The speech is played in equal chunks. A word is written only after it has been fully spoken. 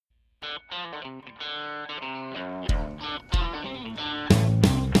Beer.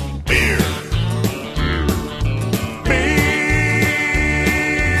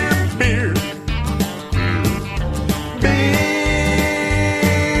 Beer. Beer.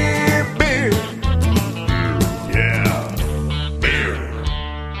 Beer. Yeah. Beer.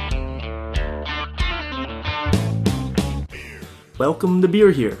 Welcome to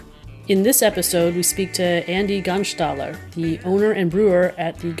Beer Here. In this episode, we speak to Andy Ganstaller, the owner and brewer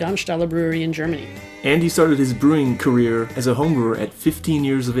at the Ganstaller Brewery in Germany. Andy started his brewing career as a homebrewer at 15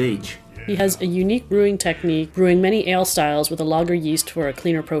 years of age. He has a unique brewing technique, brewing many ale styles with a lager yeast for a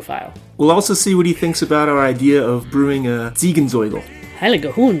cleaner profile. We'll also see what he thinks about our idea of brewing a Ziegensäugel.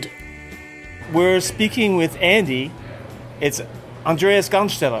 Heilige Hund! We're speaking with Andy. It's Andreas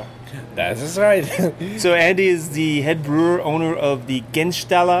Ganstaller. That is right. So Andy is the head brewer, owner of the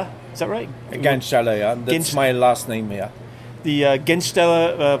Genstaller. Is that right? Ganstaller, yeah. That's my last name, yeah. The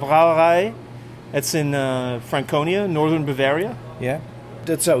Genstaller Brauerei. That's in Franconia, northern Bavaria. Yeah.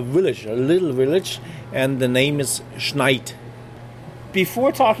 That's a village, a little village, and the name is Schneid.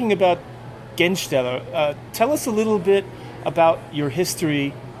 Before talking about Genstaller, tell us a little bit about your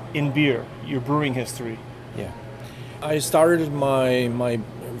history in beer, your brewing history. Yeah. I started my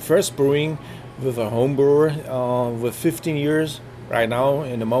first brewing with a home brewer with 15 years. Right now,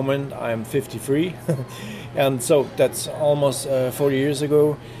 in the moment, I'm 53. And so that's almost 40 years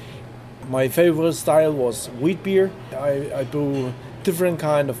ago. My favorite style was wheat beer. I brew different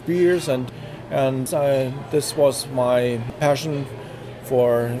kind of beers, and this was my passion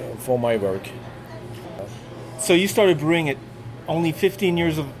for my work. So you started brewing at only 15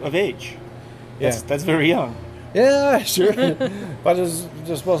 years of age. Yeah. That's very young. Yeah, sure. But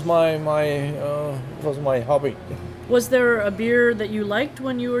this was my hobby. Was there a beer that you liked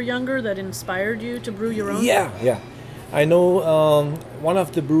when you were younger that inspired you to brew your own? Yeah. I know one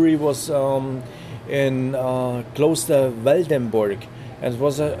of the brewery was in Kloster Waldenburg, and it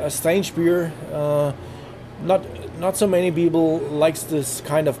was a strange beer. Not so many people likes this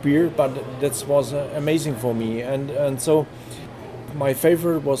kind of beer, but that was amazing for me. And so my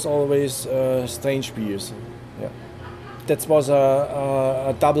favorite was always strange beers. Yeah, that was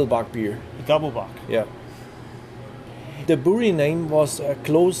a double bock beer. A double bock. Yeah. The brewery name was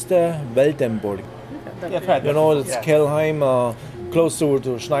Kloster Waldenburg. You know, it's Kelheim, close to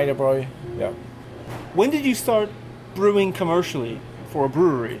Schneiderbräu. Yeah. When did you start brewing commercially for a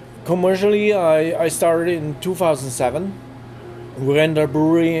brewery? Commercially, I started in 2007. We ran a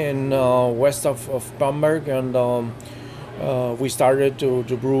brewery in west of Bamberg, and we started to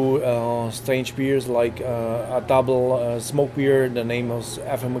brew strange beers like a double smoke beer. The name was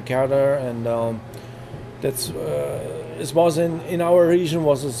Affenmercader, and that's it was in our region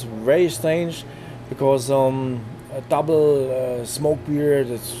was very strange because a double smoke beer.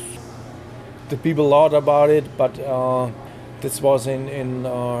 The people thought about it, but this was in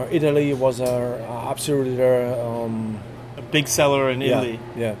Italy was absolutely a big seller in Italy.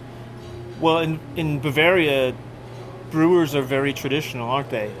 Yeah. Well, in Bavaria, brewers are very traditional,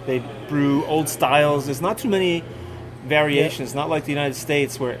 aren't they? They brew old styles. There's not too many variations. Not like the United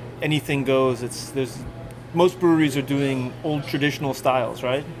States where anything goes. Most breweries are doing old traditional styles,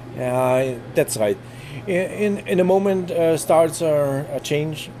 right? Yeah, that's right. In a moment, starts a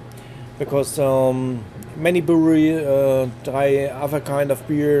change because many breweries try other kind of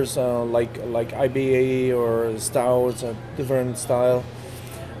beers like IPA or stouts, a different style.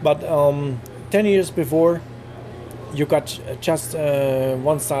 But 10 years before, you got just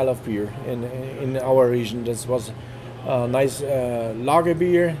one style of beer in our region. This was a nice lager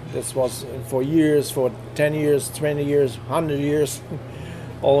beer. This was for years, for 10 years, 20 years, 100 years,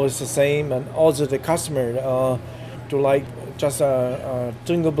 always the same. And also the customer to like just a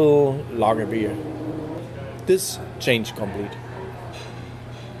drinkable lager beer. This changed complete.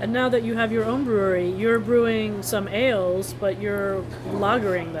 And now that you have your own brewery, you're brewing some ales, but you're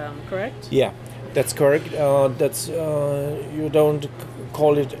lagering them, correct? Yeah, that's correct. That's you don't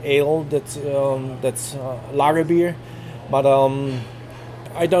call it ale. That's lager beer, but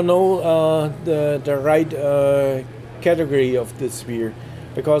I don't know the right category of this beer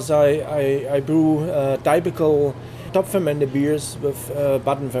because I brew typical top fermented beers with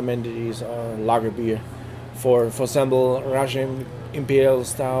bottom fermented lager beer. For example, Russian Imperial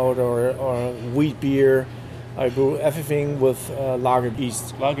Stout or wheat beer. I brew everything with lager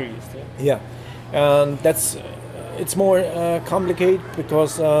yeast. Lager yeast, yeah. Yeah, and it's more complicated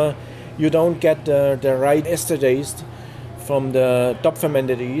because you don't get the right ester taste from the top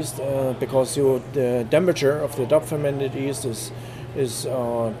fermented yeast because the temperature of the top fermented yeast is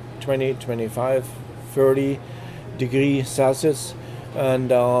 20, 25, 30 degrees Celsius. and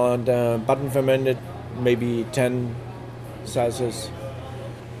the button fermented maybe 10 Celsius.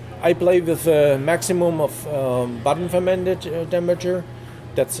 I play with a maximum of button fermented temperature.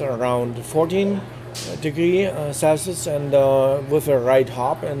 That's around 14 degree Celsius, and with a right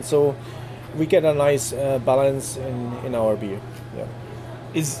hop, and so we get a nice balance in our beer. Yeah.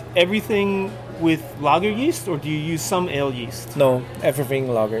 Is everything with lager yeast, or do you use some ale yeast? No, everything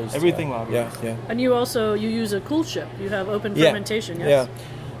lagers. Everything lager. Yeah. And you use a cool ship. You have open fermentation, yes?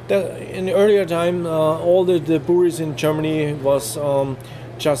 Yeah. In the earlier time, all the breweries in Germany was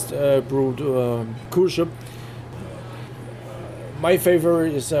just brewed cool ship. My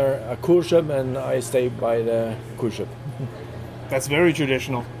favorite is a cool ship, and I stay by the cool ship. That's very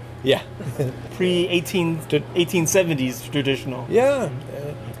traditional. Yeah. Pre-1870s traditional. Yeah.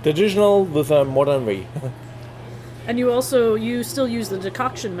 Traditional with a modern way. And you still use the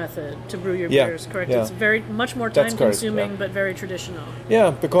decoction method to brew your Yeah, beers, correct? yeah. It's very much more That's time correct, consuming, yeah. but very traditional.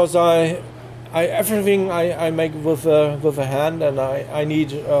 Yeah, because everything I make with a hand, and I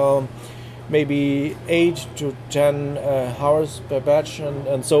need maybe 8 to 10 hours per batch,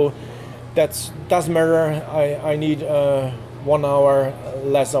 and so that doesn't matter. I need 1 hour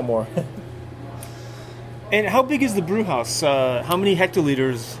less or more. And how big is the brew house? How many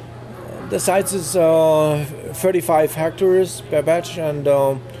hectoliters? The size is 35 hectares per batch, and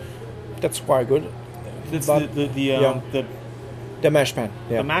that's quite good. That's But- the mash pan.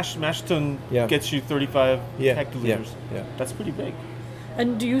 Yeah. the mash tun Yeah. gets you 35 Yeah, hectoliters. yeah. That's pretty big.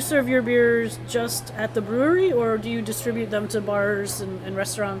 And do you serve your beers just at the brewery, or do you distribute them to bars and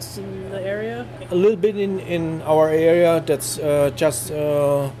restaurants in the area? A little bit in our area. That's just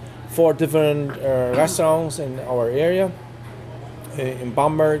 4 different restaurants in our area, in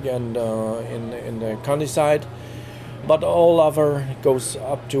Bamberg and in the countryside. But all other goes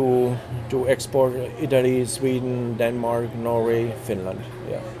up to export Italy, Sweden, Denmark, Norway, Finland,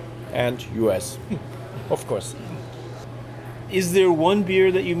 and US, of course. Is there one beer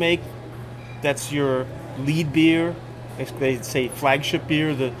that you make that's your lead beer? They say flagship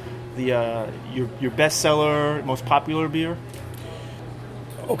beer, your bestseller, most popular beer.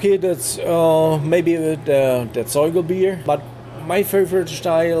 Okay, that's maybe the Zeugel beer, but my favorite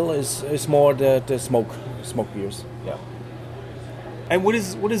style is more the smoke beers. Yeah. And what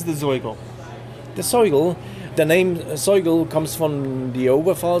is the Zeugel? The Zeugel, the name Zeugel comes from the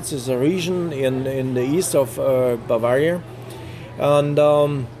Oberpfalz. It's a region in the east of Bavaria, and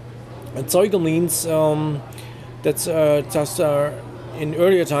Zeugel means that's just in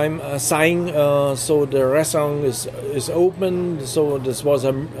earlier time a sign. So the restaurant is open. So this was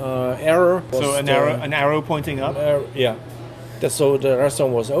an arrow. So an arrow pointing up. Yeah. So the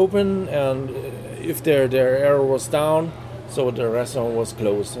restaurant was open, and if their arrow was down, so the restaurant was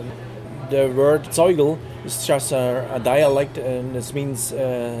closed. And the word Zeugel is just a dialect, and this means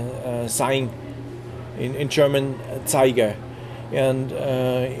sign in German, Zeiger. And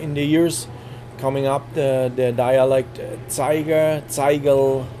in the years coming up, the dialect Zeiger,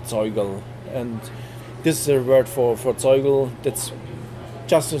 Zeigel, Zeugel. And this is a word for Zeugel. That's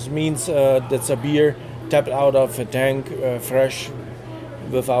just means that's a beer tapped out of a tank, fresh,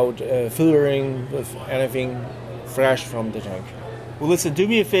 without filtering, with anything fresh from the tank. Well, listen, do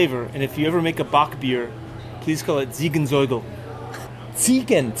me a favor, and if you ever make a Bock beer, please call it Ziegenzeugel.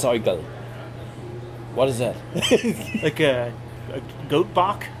 Ziegenzeugel. What is that? Like a goat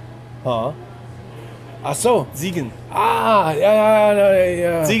Bock? Huh? Ah, so. Ziegen. Ah,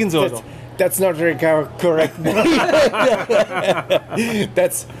 yeah. Ziegenzeugel. That's not very correct.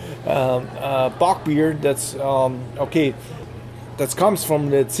 That's Bock beer. That's okay. That comes from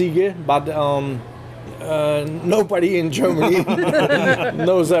the Ziege, but nobody in Germany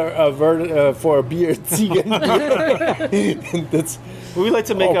knows a word for a beer. Ziegen. That's We like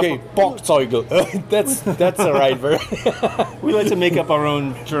to make okay. up. Bockzeugel. That's the right word. We like to make up our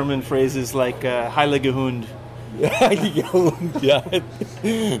own German phrases like Heilige Hund. Yeah,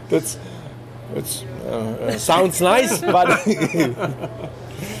 that's sounds nice, but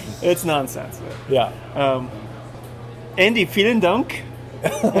It's nonsense. yeah. Andy, vielen Dank.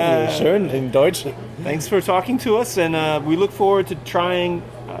 Schön in Deutsch. Thanks for talking to us, and we look forward to trying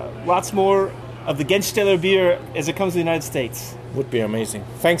lots more of the Gensteller beer as it comes to the United States. Would be amazing.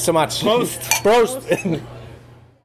 Thanks so much. Prost. Prost.